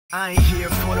I ain't here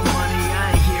for the money,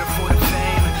 I ain't here for the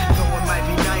fame. Though it might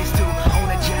be nice to own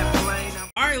a jet plane.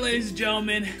 Alright, ladies and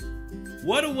gentlemen,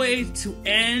 what a way to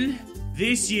end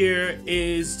this year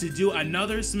is to do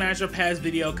another Smash or Pass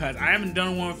video, because I haven't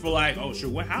done one for like, oh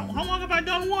shoot, how long have I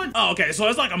done one? Oh, okay, so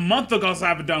it's like a month ago so I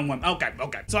haven't done one. Okay.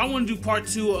 So I want to do part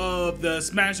 2 of the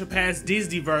Smash or Pass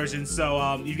Disney version.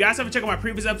 So if you guys haven't checked out my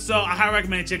previous episode, I highly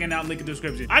recommend checking out, link in the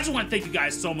description. I just want to thank you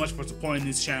guys so much for supporting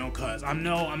this channel, because I'm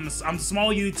a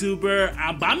small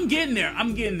YouTuber, but I'm getting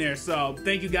there. So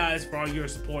thank you guys for all your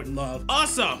support and love.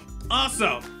 Also, I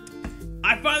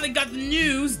finally got the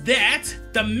news that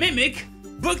The Mimic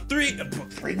Book 2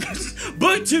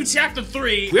 Chapter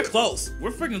 3, we're close.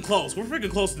 We're freaking close. We're freaking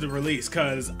close to the release,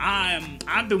 because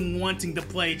I've been wanting to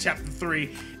play Chapter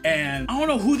 3, and I don't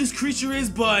know who this creature is,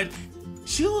 but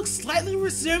she looks slightly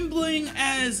resembling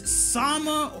as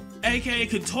Sama, aka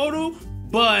Kotoru,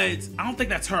 but I don't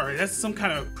think that's her. That's some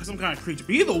kind of creature.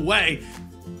 But either way,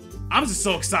 I'm just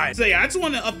so excited. So yeah, I just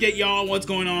want to update y'all on what's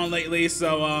going on lately.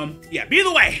 So yeah, but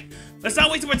either way, let's not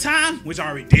waste more time, which I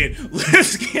already did.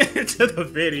 Let's get into the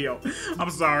video. I'm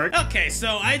sorry. Okay,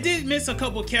 so I did miss a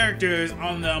couple characters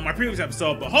on my previous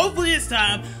episode, but hopefully this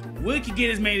time we can get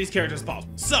as many of these characters as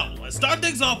possible. So let's start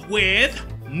things off with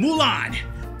Mulan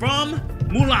from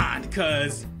Mulan,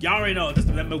 because y'all already know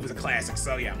that movie's a classic.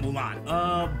 So yeah, Mulan.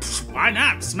 Why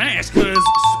not Smash?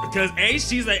 Because A,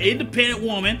 she's an independent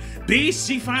woman. B,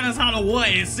 she finds out how to what,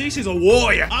 and C, she's a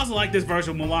warrior. I also like this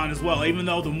version of Mulan as well, even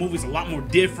though the movie's a lot more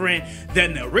different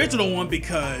than the original one,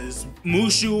 because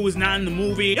Mushu was not in the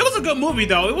movie. It was a good movie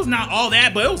though. It was not all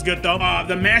that, but it was good though.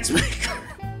 The matchmaker.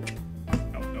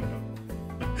 No.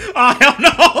 Oh hell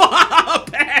no!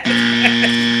 Pass.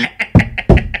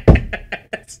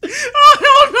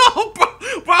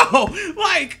 Bro,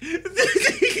 like,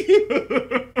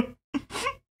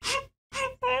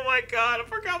 oh my god, I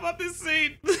forgot about this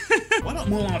scene. What about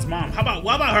Mulan's mom?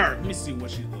 What about her? Let me see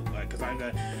what she looks like, because I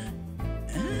got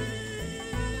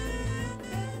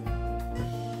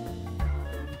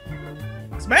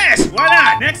Smash! Why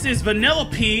not? Next is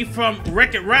Vanellope from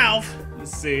Wreck-It Ralph.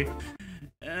 Let's see.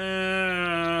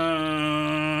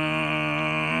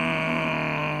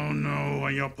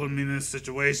 Y'all put me in this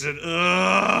situation.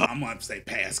 I'm gonna say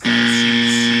pass,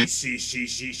 cause she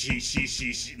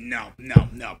no,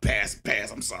 pass,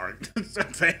 I'm sorry.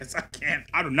 Pass, I can't.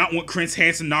 I do not want Chris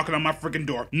Hansen knocking on my freaking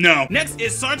door. No. Next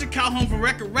is Sergeant Calhoun from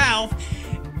Wreck-It Ralph.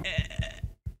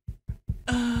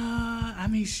 I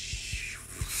mean,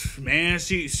 man,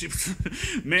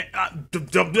 man, I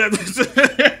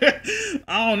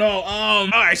don't know. All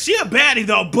right, she a baddie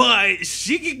though, but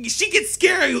she gets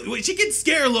scary. She gets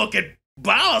scary looking.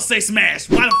 But I'll say Smash.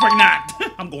 Why the frick not?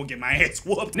 I'm gonna get my ass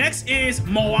whooped. Next is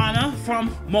Moana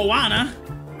from Moana.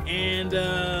 And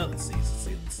let's see.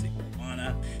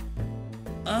 Moana.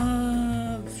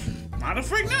 Why the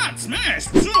frick not? Smash.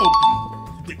 So,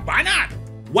 why not?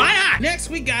 Why not? Next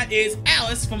we got is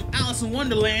Alice from Alice in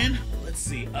Wonderland. Let's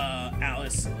see.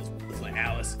 Alice. Let's play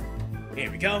Alice. Here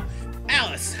we go.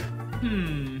 Alice.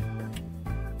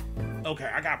 Okay,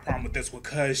 I got a problem with this one,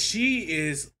 because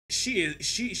she's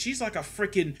like a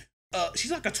freaking she's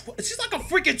like a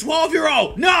freaking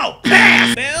 12-year-old. No,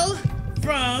 pass. Belle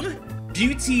from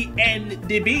Beauty and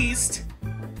the Beast,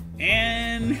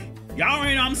 and y'all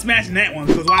already know I'm smashing that one,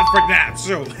 because why the frick not?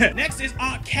 So next is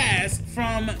Aunt Cass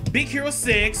from Big Hero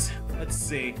 6. Let's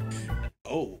see.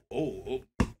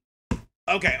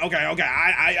 Okay.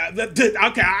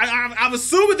 I'm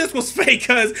assuming this was fake,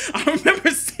 because I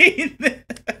remember seeing this.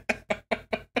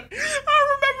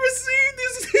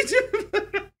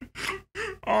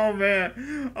 Oh man.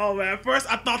 First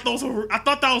I thought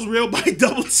that was real, but I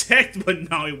double checked, but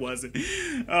no, it wasn't.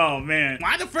 Oh man.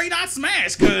 Why the freak not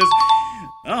Smash? Cause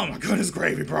oh my goodness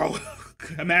gravy, bro.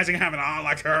 Imagine having an aunt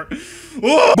like her.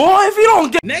 Oh, boy, if you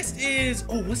don't get. Next is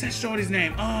what's that shorty's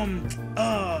name?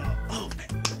 The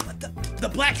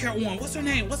black hair one. What's her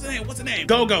name?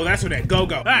 Go-Go, that's her name.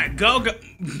 Go-Go. Alright, Go-Go.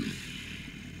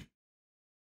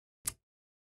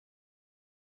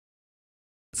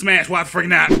 Smash, why the frick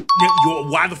not?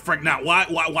 Why the frick not? Why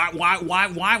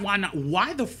not?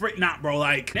 Why the frick not, bro?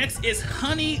 Like, next is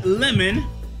Honey Lemon,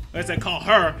 as they call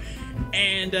her,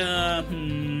 and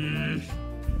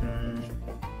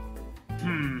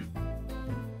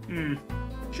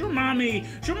She remind me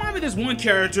of this one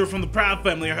character from the Proud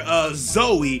Family,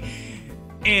 Zoe,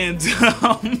 and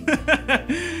that's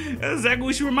exactly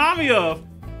what she remind me of.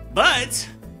 But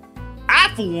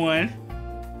I, for one,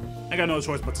 I got no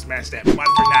choice but to smash that. Why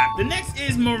the frick not? The next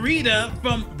is Merida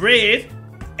from Brave,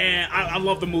 and I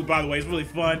love the movie, by the way. It's really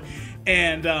fun.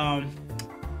 And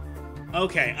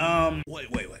okay, wait.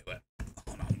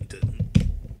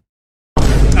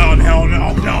 Hold on.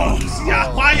 Oh no!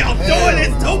 Yeah, why y'all doing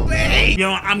this to me? You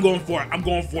know what? I'm going for it. I'm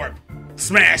going for it.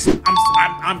 Smash!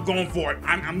 I'm going for it.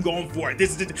 I'm going for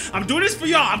it. I'm doing this for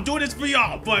y'all. I'm doing this for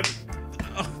y'all. But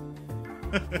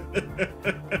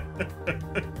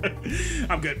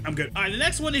I'm good. I'm good. All right, the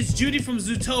next one is Judy from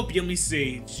Zootopia. Let me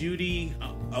see. Judy.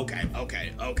 Oh, okay.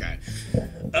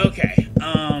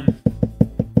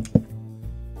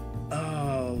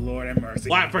 Oh Lord have mercy.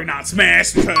 Why for not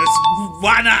Smash? Because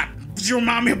why not? You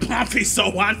remind me of Bumpy, so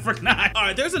why for not? All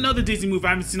right, there's another Disney movie I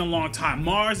haven't seen in a long time.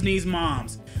 Mars Needs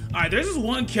Moms. All right, there's this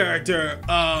one character.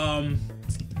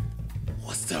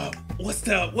 What's that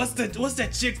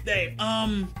chick's name?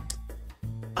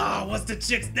 What's the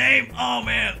chick's name? Oh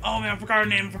man, I forgot her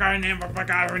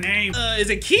name.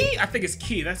 Is it Key? I think it's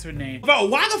Key. That's her name. Bro,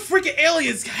 why the freaking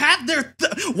aliens have their?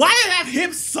 Why did they have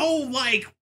him so like?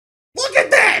 Look at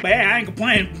that! But hey, I ain't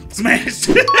complaining. Smash.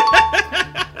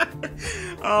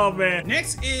 Oh man.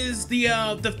 Next is the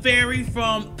fairy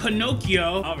from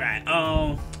Pinocchio. All right.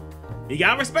 You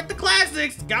gotta respect the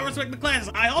classics.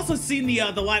 I also seen the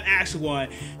live action one.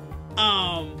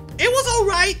 It was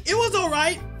alright.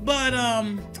 But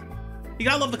you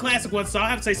gotta love the classic one, so I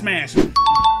have to say Smash.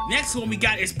 Next one we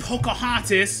got is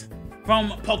Pocahontas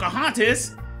from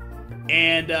Pocahontas.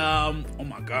 And oh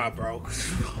my god, bro.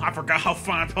 I forgot how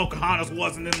fine Pocahontas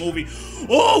was in this movie.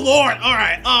 Oh Lord.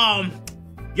 Alright,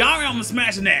 y'all already know I'm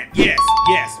smashing that. Yes.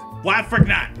 Why frick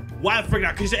not?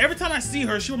 Because every time I see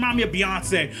her, she reminds me of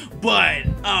Beyonce. But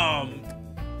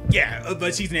yeah,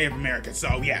 but she's Native American,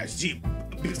 so yeah, she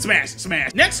smash.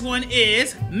 Next one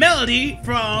is Melody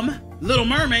from Little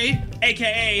Mermaid,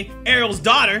 aka Ariel's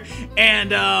daughter,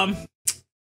 and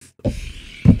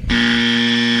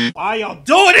why y'all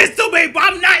doing this to me?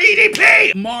 I'm not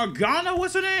EDP! Morgana,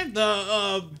 what's her name?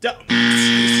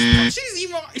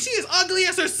 She is ugly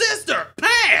as her sister.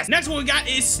 Pass! Next one we got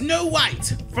is Snow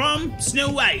White from Snow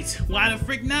White. Why the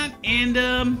frick not? And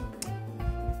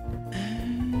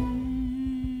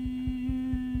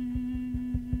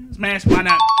Smash, why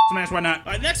not? Smash, why not?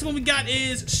 All right, next one we got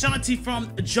is Shanti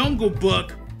from Jungle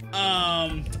Book.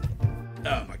 Oh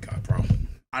my god, bro.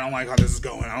 I don't like how this is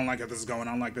going.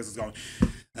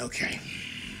 Okay.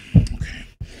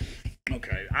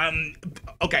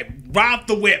 Okay, Rob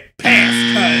the Whip.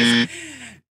 Pass, cuz.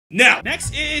 Now,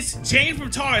 next is Jane from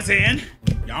Tarzan.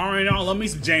 Y'all already know I love me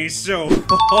some Jane show.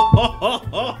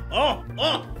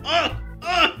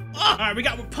 Alright, we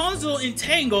got Rapunzel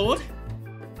Entangled.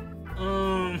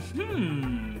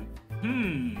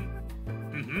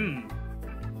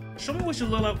 Show me what you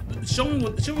look like. Show me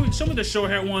the short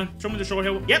hair one.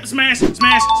 Yep, smash.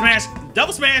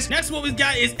 Double smash. Next one we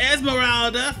got is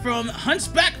Esmeralda from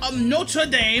Hunchback of Notre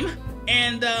Dame.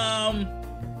 And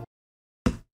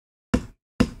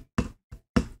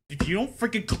if you don't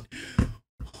freaking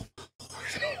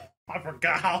I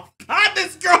forgot how hot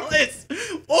this girl is.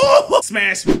 Oh,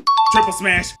 smash. Triple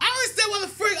smash. I don't understand why the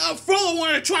frick Frollo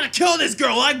wanted to try to kill this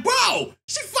girl. Like, bro,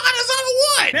 she fine as on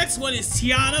what? Next one is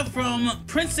Tiana from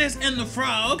Princess and the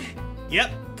Frog.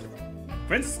 Yep,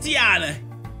 Princess Tiana.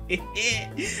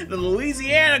 The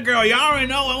Louisiana girl. Y'all already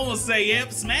know I won't say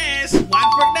yep. Smash. Why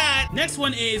frick not? Next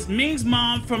one is Ming's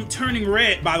mom from Turning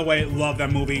Red. By the way, love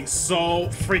that movie. So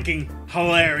freaking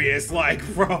hilarious. Like,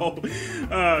 bro.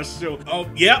 Oh, shoot. Oh,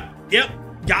 yep.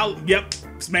 Y'all, yep.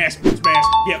 Smash.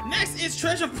 Yep. Next is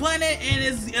Treasure Planet and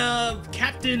is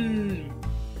Captain.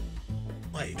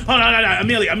 Wait. Oh no.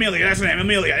 Amelia. That's her name.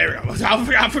 Amelia. There we go.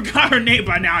 I forgot her name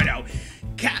by now. I know.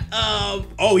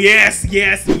 Oh yes.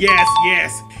 Yes.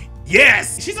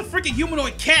 She's a freaking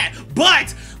humanoid cat,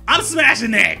 but I'm smashing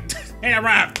that. Hey,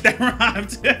 that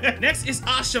rhymed. Next is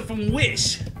Asha from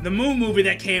Wish, the Moon movie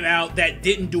that came out that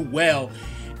didn't do well,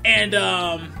 and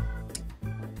I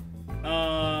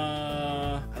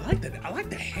like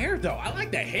the hair though. I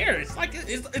like the hair. It's like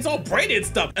it's all braided and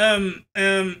stuff.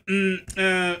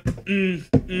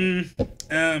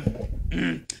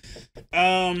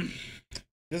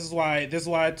 This is why I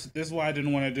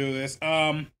didn't want to do this.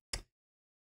 I'm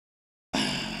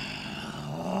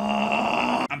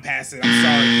passing. I'm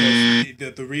sorry,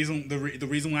 because the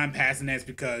reason why I'm passing that is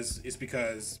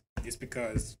because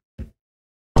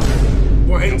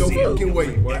boy, ain't no fucking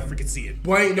way, boy. I freaking see it.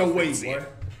 Boy, ain't no way, boy.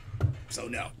 So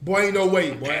no. Boy, ain't no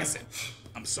way, boy. Pass it.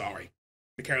 I'm sorry.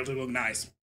 The characters look nice,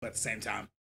 but at the same time,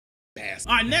 pass.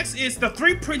 All right, next is the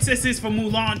three princesses from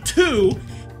Mulan 2.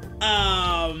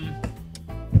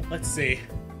 Let's see.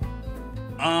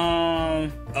 Okay.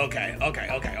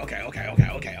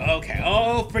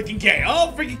 Oh, freaking K.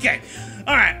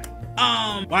 All right.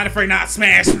 Why the freak not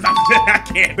smash? I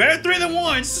can't. Better 3 than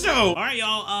 1. So, all right,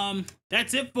 y'all.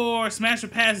 that's it for Smash or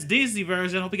Pass Disney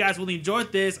version. Hope you guys really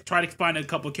enjoyed this. I tried to find a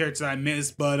couple of characters I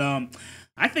missed, but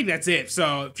I think that's it.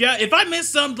 So if I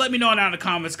missed some, let me know down in the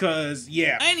comments, cause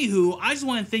yeah. Anywho, I just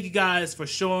want to thank you guys for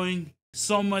showing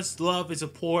so much love and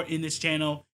support in this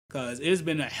channel, cause it's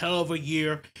been a hell of a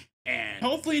year, and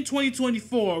hopefully in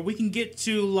 2024 we can get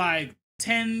to like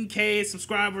 10K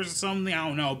subscribers or something. I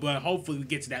don't know, but hopefully we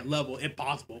get to that level if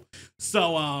possible.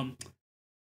 So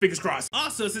fingers crossed.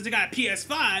 Also, since I got a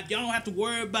PS5, y'all don't have to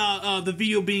worry about the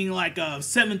video being like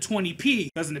 720p,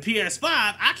 because in the PS5,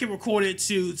 I can record it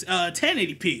to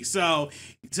 1080p, so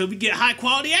we get high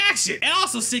quality action, and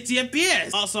also 60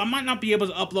 FPS. Also, I might not be able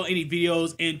to upload any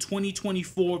videos in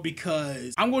 2024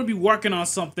 because I'm going to be working on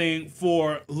something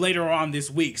for later on this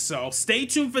week, so stay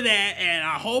tuned for that, and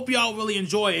I hope y'all really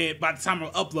enjoy it by the time I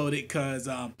upload it, because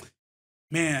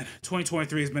man,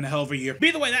 2023 has been a hell of a year. But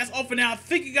either way, that's all for now.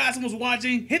 Thank you guys so much for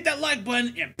watching. Hit that like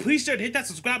button, and please sure to hit that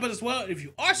subscribe button as well. If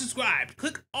you are subscribed,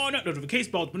 click on that notification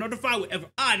bell to be notified whenever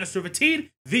I, Nicetreday14,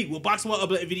 the Robloxian Warrior,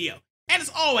 upload a video. And as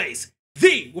always,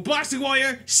 the Robloxian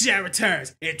Warrior shall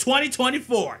returns in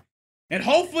 2024. And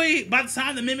hopefully, by the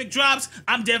time the Mimic drops,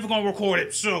 I'm definitely going to record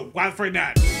it. So, why the freak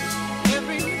not?